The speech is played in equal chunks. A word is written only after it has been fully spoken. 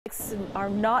Are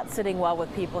not sitting well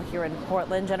with people here in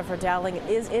Portland. Jennifer Dowling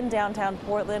is in downtown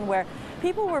Portland, where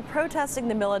people were protesting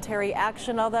the military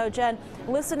action. Although, Jen,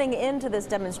 listening into this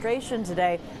demonstration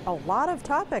today, a lot of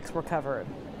topics were covered.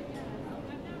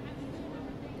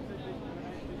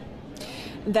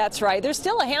 That's right. There's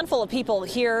still a handful of people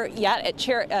here yet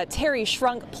at Terry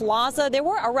Shrunk Plaza. There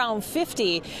were around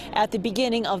 50 at the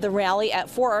beginning of the rally at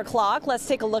 4 o'clock. Let's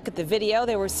take a look at the video.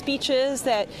 There were speeches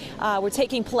that were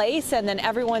taking place, and then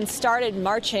everyone started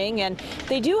marching. And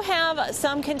they do have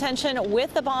some contention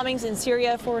with the bombings in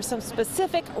Syria for some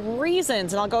specific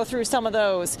reasons, and I'll go through some of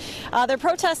those. They're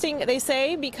protesting, they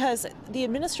say, because the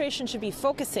administration should be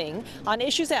focusing on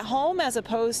issues at home as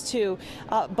opposed to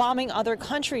bombing other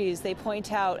countries. They point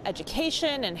out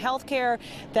education and healthcare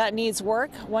that needs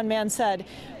work. One man said,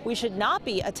 "We should not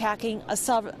be attacking a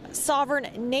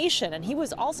sovereign nation." And he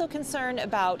was also concerned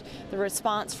about the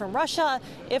response from Russia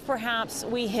if perhaps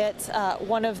we hit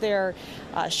one of their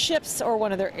ships or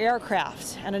one of their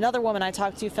aircraft. And another woman I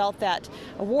talked to felt that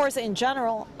wars in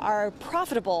general are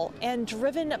profitable and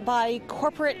driven by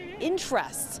corporate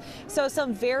interests. So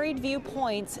some varied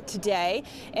viewpoints today,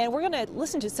 and we're going to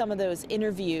listen to some of those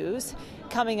interviews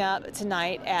coming up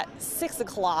tonight at 6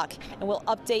 o'clock, and we'll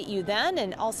update you then.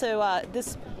 And also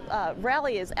this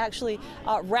rally is actually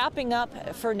wrapping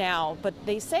up for now, but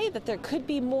they say that there could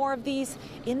be more of these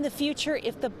in the future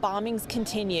if the bombings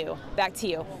continue. Back to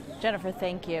you. Jennifer,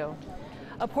 thank you.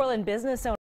 A Portland business owner